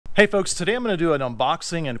Hey folks, today I'm going to do an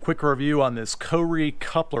unboxing and quick review on this Kohree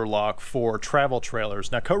coupler lock for travel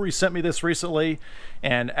trailers. Now Kohree sent me this recently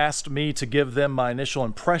and asked me to give them my initial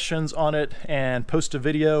impressions on it and post a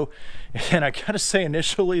video. And I gotta say,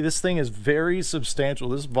 initially this thing is very substantial.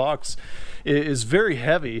 This box is very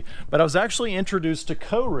heavy, but I was actually introduced to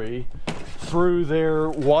Kohree through their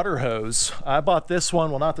water hose. I bought this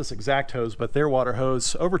one, well not this exact hose, but their water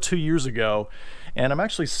hose over 2 years ago. And I'm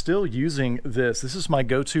actually still using this. This is my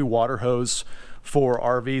go-to water hose for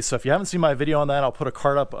RVs. So if you haven't seen my video on that, I'll put a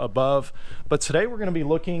card up above. But today we're gonna be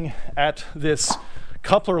looking at this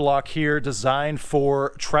coupler lock here designed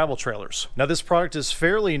for travel trailers. Now this product is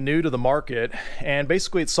fairly new to the market, and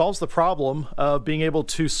basically it solves the problem of being able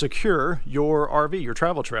to secure your RV, your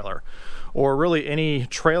travel trailer, or really any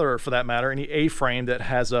trailer for that matter, any A-frame that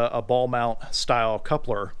has a ball mount style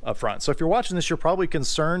coupler up front. So if you're watching this, you're probably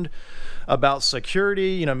concerned about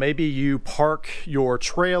security. You know, maybe you park your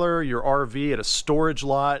trailer, your RV at a storage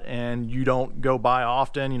lot and you don't go by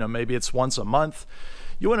often. You know, maybe it's once a month.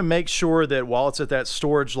 You want to make sure that while it's at that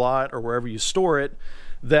storage lot or wherever you store it,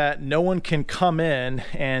 that no one can come in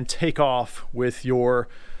and take off with your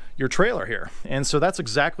trailer here. And so that's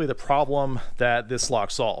exactly the problem that this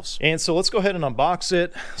lock solves. And so let's go ahead and unbox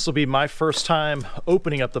it. This will be my first time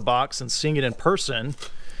opening up the box and seeing it in person.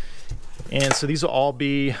 And so these will all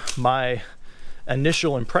be my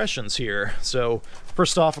initial impressions here. So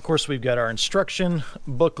first off, of course, we've got our instruction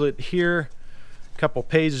booklet here, a couple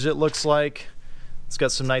pages it looks like. It's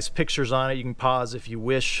got some nice pictures on it. You can pause if you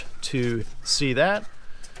wish to see that.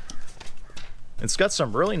 It's got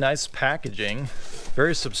some really nice packaging,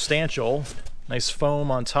 very substantial, nice foam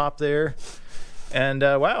on top there. And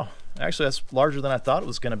wow, actually that's larger than I thought it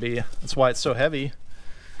was gonna be. That's why it's so heavy.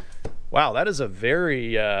 Wow, that is a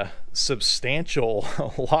very substantial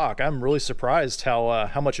lock. I'm really surprised how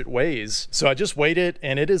much it weighs. So I just weighed it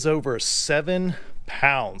and it is over 7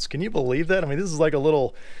 pounds. Can you believe that? I mean, this is like a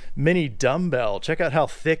little mini dumbbell. Check out how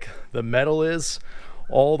thick the metal is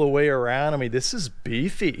all the way around. I mean, this is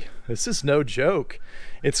beefy. This is no joke.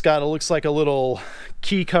 It's got, it looks like a little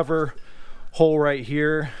key cover hole right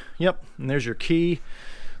here. Yep, and there's your key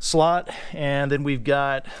slot. And then we've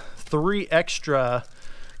got 3 extra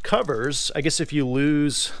covers. I guess if you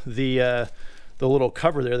lose the little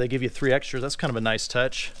cover there, they give you 3 extras. That's kind of a nice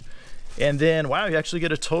touch. And then, wow, you actually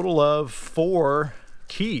get a total of 4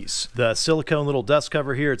 keys. The silicone little dust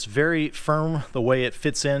cover here, it's very firm the way it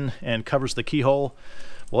fits in and covers the keyhole.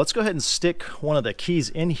 Well, let's go ahead and stick one of the keys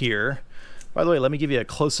in here. By the way, let me give you a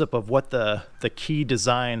close-up of what the key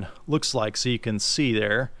design looks like so you can see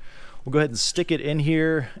there. We'll go ahead and stick it in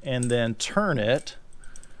here and then turn it.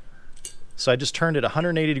 So I just turned it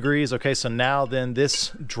 180 degrees. Okay, so now then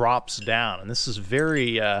this drops down, and this is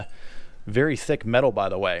very thick metal, by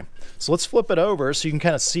the way. So let's flip it over so you can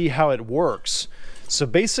kind of see how it works. So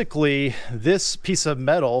basically this piece of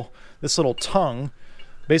metal, this little tongue,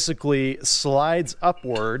 basically slides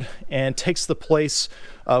upward and takes the place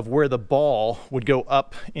of where the ball would go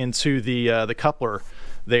up into the coupler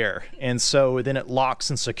there. And so then it locks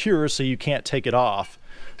and secures so you can't take it off.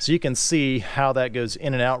 So you can see how that goes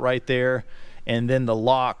in and out right there. And then the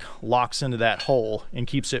lock locks into that hole and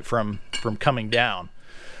keeps it from coming down.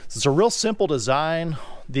 So it's a real simple design.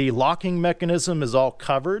 The locking mechanism is all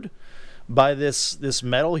covered by this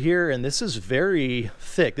metal here, and this is very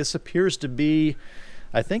thick. This appears to be,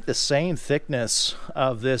 I think, the same thickness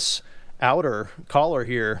of this outer collar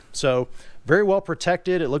here. So very well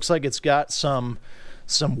protected. It looks like it's got some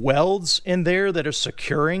welds in there that are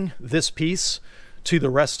securing this piece to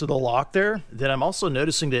the rest of the lock there. Then I'm also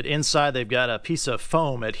noticing that inside they've got a piece of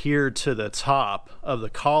foam adhered to the top of the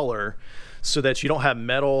collar so that you don't have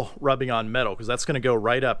metal rubbing on metal, because that's going to go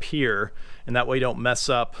right up here, and that way you don't mess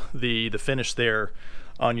up the finish there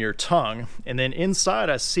on your tongue. And then inside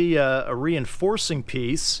I see a reinforcing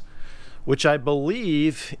piece, which I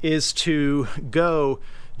believe is to go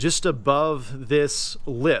just above this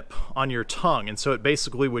lip on your tongue, and so it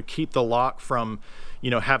basically would keep the lock from, you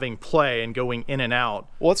know, having play and going in and out.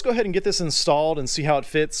 Well, let's go ahead and get this installed and see how it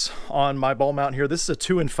fits on my ball mount here. This is a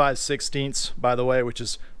 2 5/16, by the way, which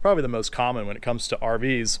is probably the most common when it comes to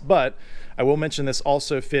RVs, but I will mention this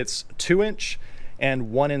also fits 2-inch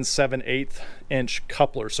and 1 7/8"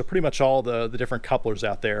 couplers, so pretty much all the different couplers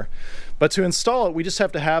out there. But to install it, we just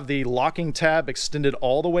have to have the locking tab extended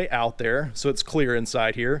all the way out there so it's clear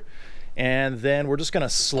inside here, and then we're just going to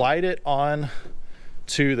slide it on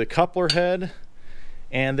to the coupler head.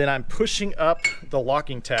 And then I'm pushing up the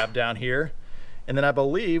locking tab down here. And then I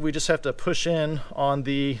believe we just have to push in on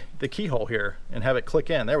the keyhole here and have it click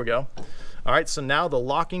in. There we go. All right, so now the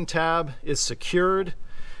locking tab is secured.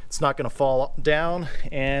 it's not going to fall down.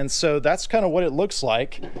 And so that's kind of what it looks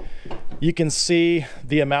like. You can see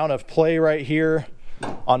the amount of play right here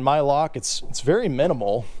on my lock. It's very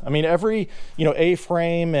minimal. I mean, every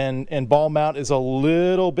A-frame and ball mount is a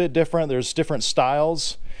little bit different. There's different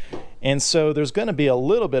styles, and so there's going to be a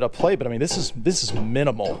little bit of play, but I mean, this is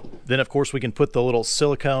minimal. Then of course we can put the little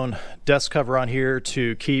silicone dust cover on here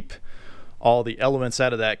to keep all the elements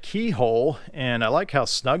out of that keyhole, and I like how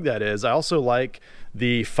snug that is. I also like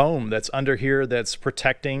the foam that's under here that's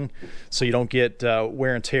protecting so you don't get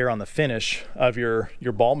wear and tear on the finish of your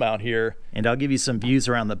ball mount here. And I'll give you some views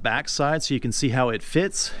around the back side so you can see how it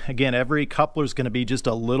fits. Again, every coupler is going to be just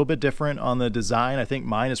a little bit different on the design. I think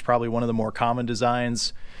mine is probably one of the more common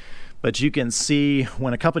designs. But you can see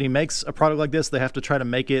when a company makes a product like this, they have to try to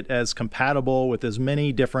make it as compatible with as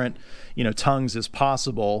many different, tongues as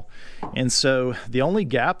possible. And so the only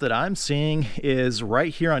gap that I'm seeing is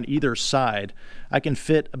right here on either side. I can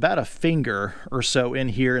fit about a finger or so in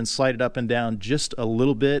here and slide it up and down just a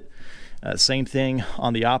little bit. Same thing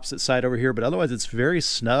on the opposite side over here, but otherwise it's very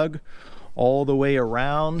snug all the way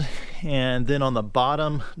around. And then on the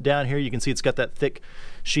bottom down here, you can see it's got that thick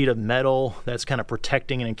sheet of metal that's kind of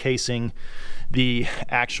protecting and encasing the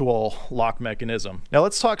actual lock mechanism. Now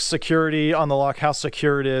let's talk security on the lock, how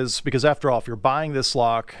secure it is, because after all, if you're buying this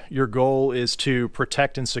lock, your goal is to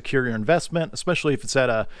protect and secure your investment, especially if it's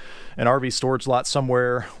at an RV storage lot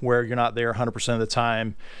somewhere where you're not there 100% of the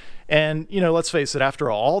time. And let's face it,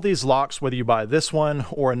 after all these locks, whether you buy this one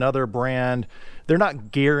or another brand, they're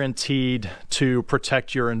not guaranteed to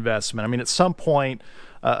protect your investment. I mean, at some point,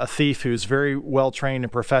 a thief who's very well trained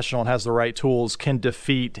and professional and has the right tools can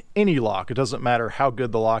defeat any lock. It doesn't matter how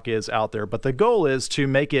good the lock is out there, but the goal is to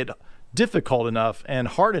make it difficult enough and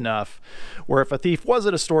hard enough where if a thief was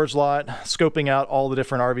at a storage lot scoping out all the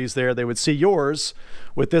different RVs there, they would see yours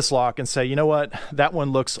with this lock and say, you know what, that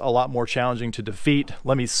one looks a lot more challenging to defeat.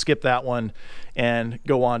 Let me skip that one and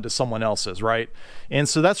go on to someone else's, right? And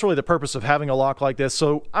so that's really the purpose of having a lock like this.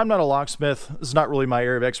 So I'm not a locksmith. This is not really my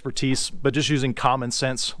area of expertise, but just using common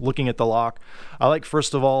sense, looking at the lock. I like,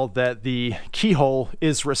 first of all, that the keyhole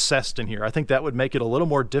is recessed in here. I think that would make it a little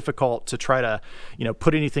more difficult to try to,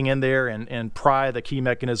 put anything in there and pry the key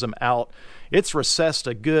mechanism out. It's recessed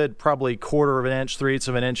a good probably 1/4 of an inch, 3/8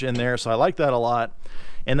 of an inch in there. So I like that a lot.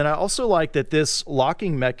 And then I also like that this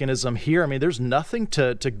locking mechanism here, I mean, there's nothing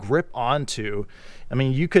to grip onto. I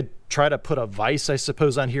mean, you could try to put a vise, I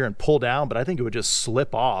suppose, on here and pull down, but I think it would just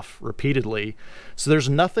slip off repeatedly. So there's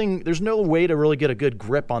no way to really get a good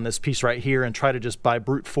grip on this piece right here and try to just by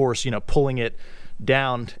brute force, pulling it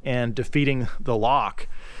down and defeating the lock.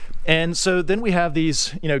 And so then we have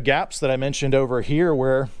these, gaps that I mentioned over here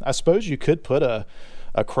where I suppose you could put a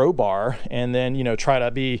crowbar and then, try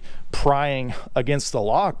to be prying against the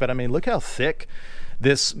lock. But I mean, look how thick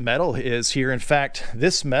this metal is here. In fact,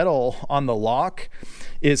 this metal on the lock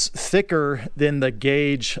is thicker than the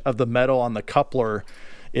gauge of the metal on the coupler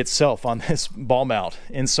itself on this ball mount.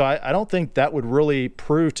 And so I don't think that would really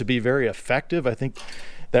prove to be very effective. I think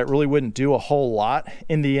that really wouldn't do a whole lot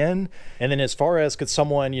in the end. And then as far as could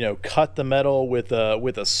someone, cut the metal with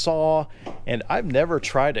a saw, and I've never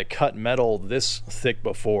tried to cut metal this thick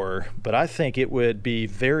before, but I think it would be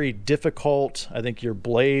very difficult. I think your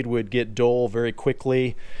blade would get dull very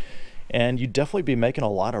quickly, and you'd definitely be making a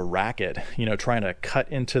lot of racket, trying to cut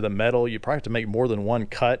into the metal. You probably have to make more than one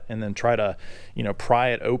cut and then try to, pry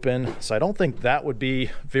it open. So I don't think that would be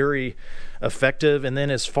very effective. And then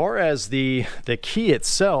as far as the key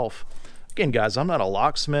itself, again, guys, I'm not a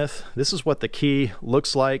locksmith. This is what the key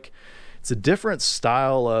looks like. It's a different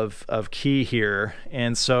style of key here.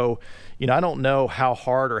 And so, I don't know how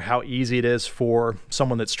hard or how easy it is for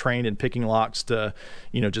someone that's trained in picking locks to,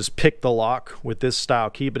 just pick the lock with this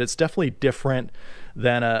style key, but it's definitely different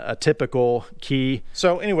than a typical key.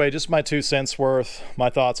 So anyway, just my 2 cents worth,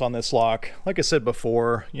 my thoughts on this lock. Like I said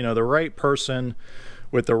before, the right person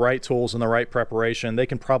with the right tools and the right preparation, they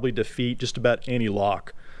can probably defeat just about any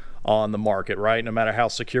lock on the market, right? No matter how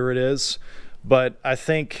secure it is. But I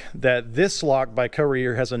think that this lock by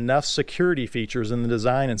Kohree has enough security features in the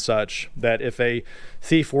design and such that if a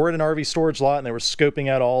thief were at an RV storage lot and they were scoping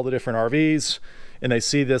out all the different RVs and they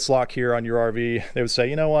see this lock here on your RV, they would say,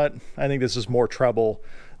 you know what, I think this is more trouble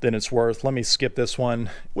than it's worth. Let me skip this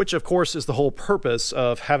one, which of course is the whole purpose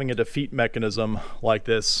of having a defeat mechanism like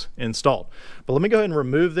this installed. But let me go ahead and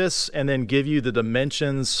remove this and then give you the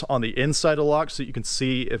dimensions on the inside of the lock so you can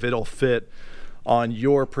see if it'll fit on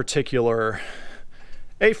your particular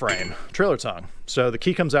A-frame trailer tongue. So the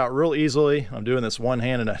key comes out real easily. I'm doing this one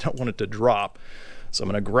hand and I don't want it to drop. So I'm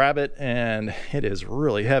gonna grab it, and it is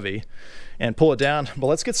really heavy, and pull it down. But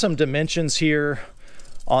let's get some dimensions here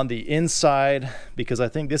on the inside, because I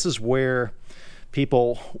think this is where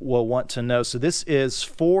people will want to know. So this is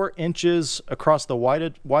 4 inches across the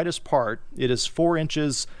widest part. It is 4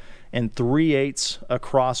 inches and 3/8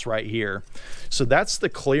 across right here. So that's the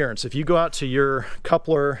clearance. If you go out to your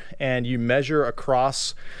coupler and you measure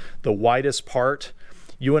across the widest part,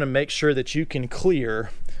 you want to make sure that you can clear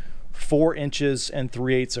 4 inches and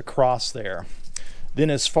 3/8 across there. Then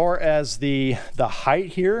as far as the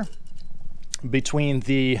height here between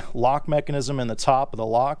the lock mechanism and the top of the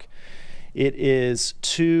lock, it is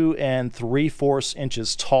 2 3/4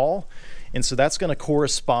 inches tall. And so that's going to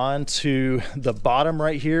correspond to the bottom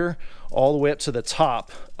right here all the way up to the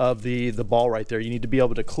top of the ball right there. You need to be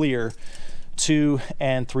able to clear 2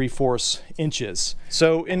 3/4 inches.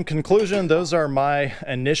 So in conclusion, those are my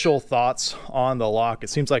initial thoughts on the lock. It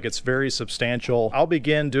seems like it's very substantial. I'll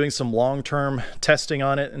begin doing some long-term testing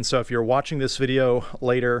on it. And so if you're watching this video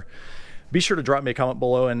later, be sure to drop me a comment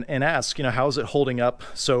below and ask, how is it holding up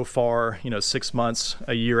so far, 6 months,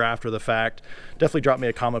 a year after the fact. Definitely drop me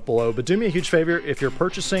a comment below. But do me a huge favor, if you're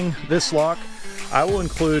purchasing this lock, I will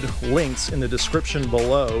include links in the description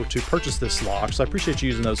below to purchase this lock. So I appreciate you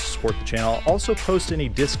using those to support the channel. I'll also post any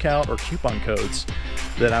discount or coupon codes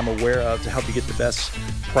that I'm aware of to help you get the best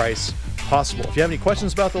price possible. If you have any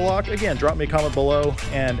questions about the lock, again, drop me a comment below.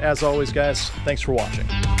 And as always, guys, thanks for watching.